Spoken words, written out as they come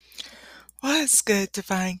What's good,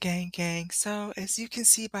 Divine Gang Gang? So, as you can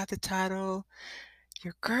see by the title,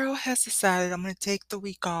 your girl has decided I'm going to take the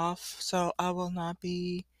week off, so I will not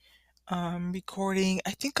be recording.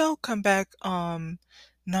 I think I'll come back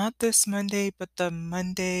not this Monday, but the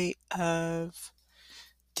Monday of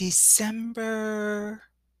December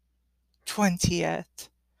 20th.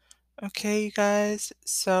 Okay, you guys?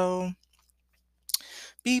 So,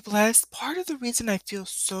 be blessed. Part of the reason I feel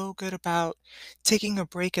so good about taking a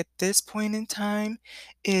break at this point in time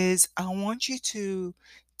is I want you to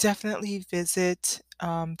definitely visit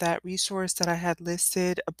that resource that I had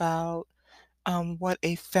listed about what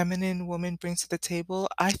a feminine woman brings to the table.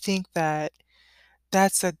 I think that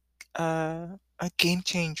that's a game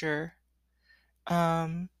changer.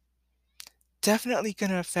 Um, definitely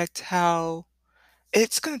going to affect how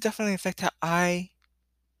it's going to definitely affect how I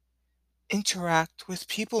interact with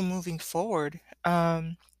people moving forward.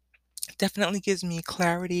 Definitely gives me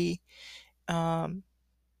clarity um,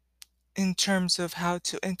 in terms of how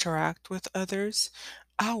to interact with others.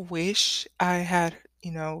 I wish I had,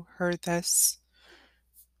 heard this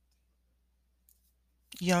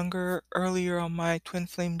younger, earlier on my twin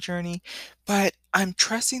flame journey, but I'm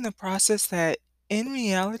trusting the process that in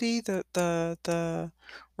reality, the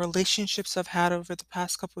relationships I've had over the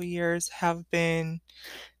past couple years have been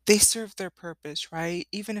they serve their purpose, right?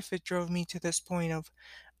 Even if it drove me to this point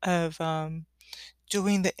of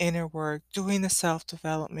doing the inner work, doing the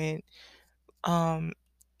self-development, um,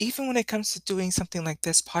 even when it comes to doing something like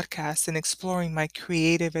this podcast and exploring my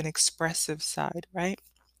creative and expressive side, right?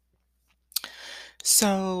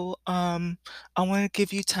 So, I want to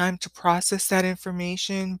give you time to process that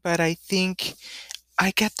information, but I think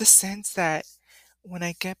I get the sense that when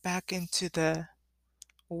I get back into the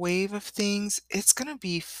wave of things, it's gonna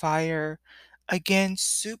be fire. Again,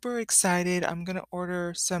 super excited. I'm gonna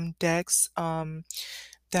order some decks.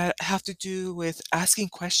 That have to do with asking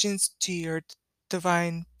questions to your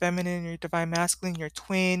divine feminine, your divine masculine, your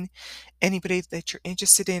twin, anybody that you're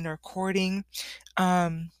interested in or courting.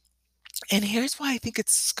 Um, and here's why I think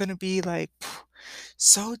it's going to be like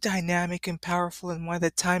so dynamic and powerful, and why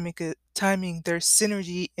the timing, there's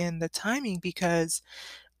synergy in the timing because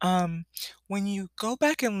um, when you go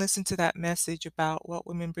back and listen to that message about what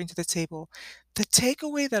women bring to the table, the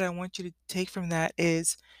takeaway that I want you to take from that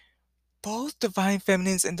is both divine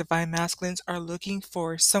feminines and divine masculines are looking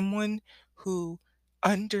for someone who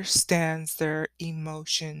understands their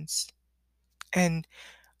emotions. And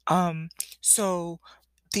um, so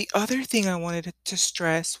the other thing I wanted to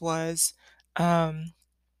stress was, um,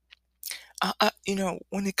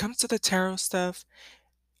 when it comes to the tarot stuff,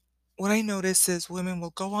 what I notice is women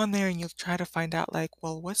will go on there and you'll try to find out, like,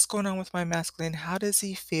 well, what's going on with my masculine? How does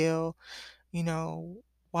he feel? You know,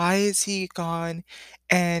 why is he gone?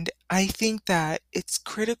 And I think that it's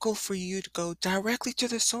critical for you to go directly to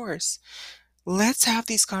the source. Let's have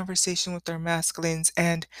these conversations with our masculines.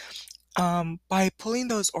 And by pulling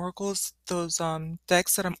those oracles, those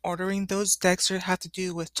decks that I'm ordering, those decks have to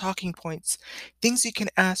do with talking points, things you can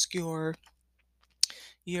ask your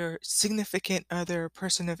significant other,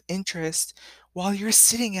 person of interest, while you're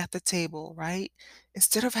sitting at the table, right?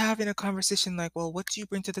 Instead of having a conversation like, well, what do you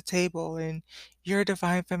bring to the table? And you're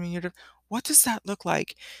divine feminine, what does that look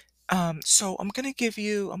like? So I'm going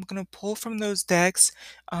to pull from those decks.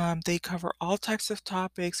 They cover all types of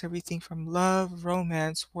topics, everything from love,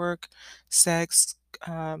 romance, work, sex,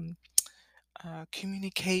 um,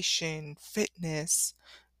 communication, fitness,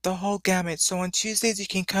 the whole gamut. So on Tuesdays, you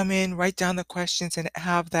can come in, write down the questions, and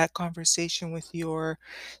have that conversation with your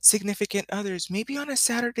significant others, maybe on a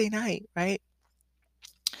Saturday night, right?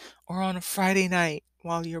 Or on a Friday night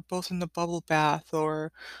while you're both in the bubble bath,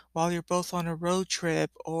 or while you're both on a road trip,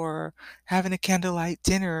 or having a candlelight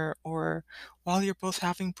dinner, or while you're both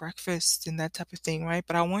having breakfast and that type of thing, right?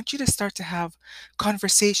 But I want you to start to have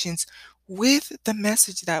conversations with the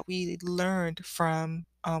message that we learned from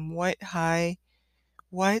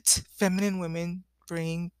what feminine women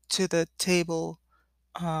bring to the table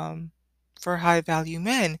um, for high value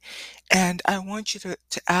men. And I want you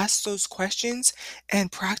to ask those questions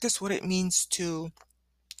and practice what it means to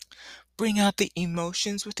bring out the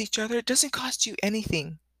emotions with each other. It doesn't cost you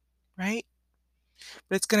anything, right?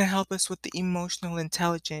 But it's going to help us with the emotional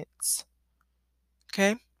intelligence.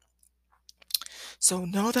 Okay? So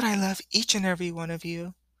know that I love each and every one of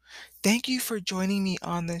you. Thank you for joining me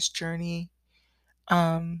on this journey.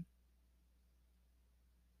 Um,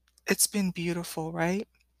 it's been beautiful, right?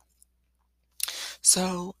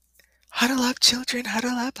 So huddle up,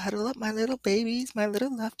 my little babies, my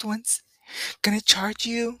little loved ones. Gonna charge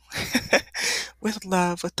you with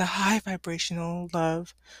love, with the high vibrational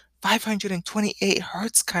love, 528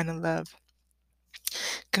 hertz kind of love.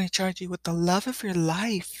 Gonna charge you with the love of your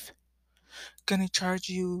life. Gonna charge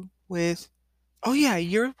you with, oh yeah,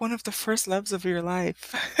 you're one of the first loves of your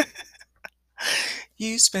life.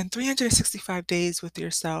 You spend 365 days with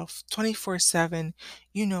yourself, 24/7.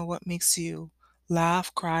 You know what makes you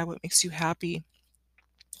laugh, cry, what makes you happy.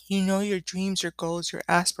 You know your dreams, your goals, your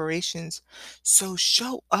aspirations. So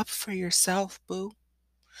show up for yourself, boo.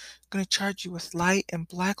 Gonna charge you with light and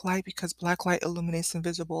black light because black light illuminates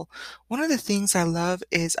invisible. One of the things I love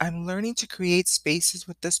is I'm learning to create spaces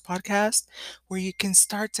with this podcast where you can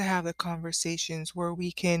start to have the conversations where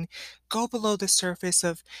we can go below the surface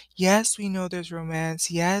of, yes, we know there's romance.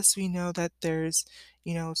 Yes, we know that there's,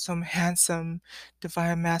 some handsome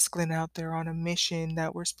divine masculine out there on a mission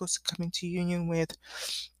that we're supposed to come into union with,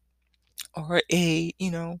 or a,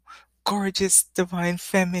 gorgeous divine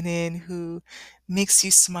feminine who makes you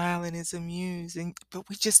smile and is amused. And but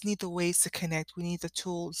we just need the ways to connect. We need the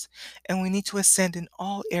tools, and we need to ascend in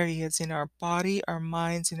all areas, in our body, our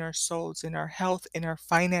minds, in our souls, in our health, in our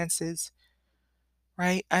finances,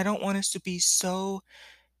 right? I don't want us to be so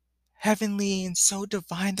heavenly and so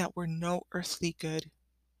divine that we're no earthly good.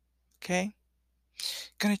 Okay?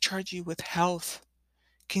 Gonna charge you with health.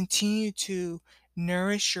 Continue to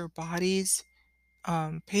nourish your bodies.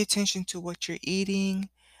 Pay attention to what you're eating,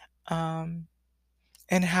 um,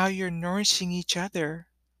 and how you're nourishing each other,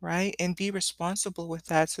 right? And be responsible with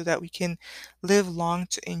that so that we can live long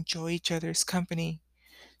to enjoy each other's company.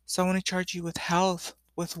 So I want to charge you with health,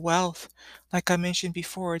 with wealth. Like I mentioned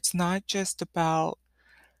before, it's not just about,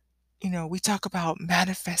 we talk about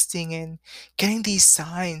manifesting and getting these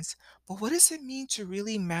signs, but what does it mean to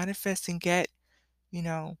really manifest and get, you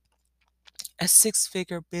know, a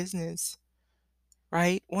six-figure business?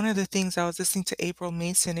 Right? One of the things, I was listening to April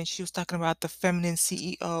Mason and she was talking about the feminine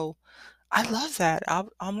CEO. I love that.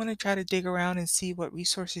 I'm going to try to dig around and see what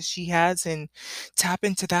resources she has and tap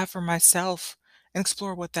into that for myself and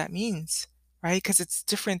explore what that means, right? Because it's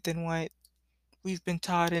different than what we've been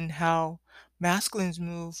taught and how masculines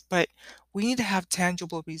move, but we need to have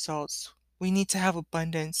tangible results. We need to have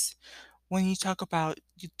abundance. When you talk about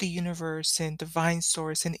the universe and divine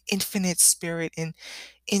source and infinite spirit and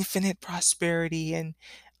infinite prosperity and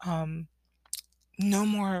um, no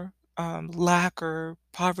more lack or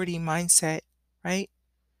poverty mindset, right?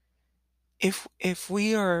 If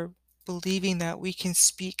we are believing that we can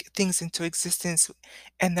speak things into existence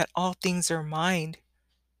and that all things are mind,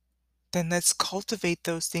 then let's cultivate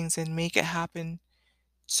those things and make it happen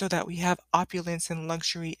so that we have opulence and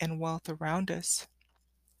luxury and wealth around us.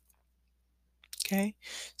 Okay?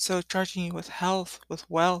 So charging you with health, with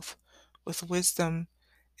wealth, with wisdom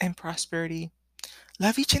and prosperity.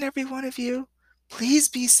 Love each and every one of you. Please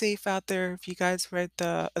be safe out there. If you guys read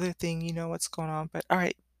the other thing, you know what's going on. But all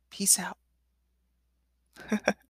right, peace out.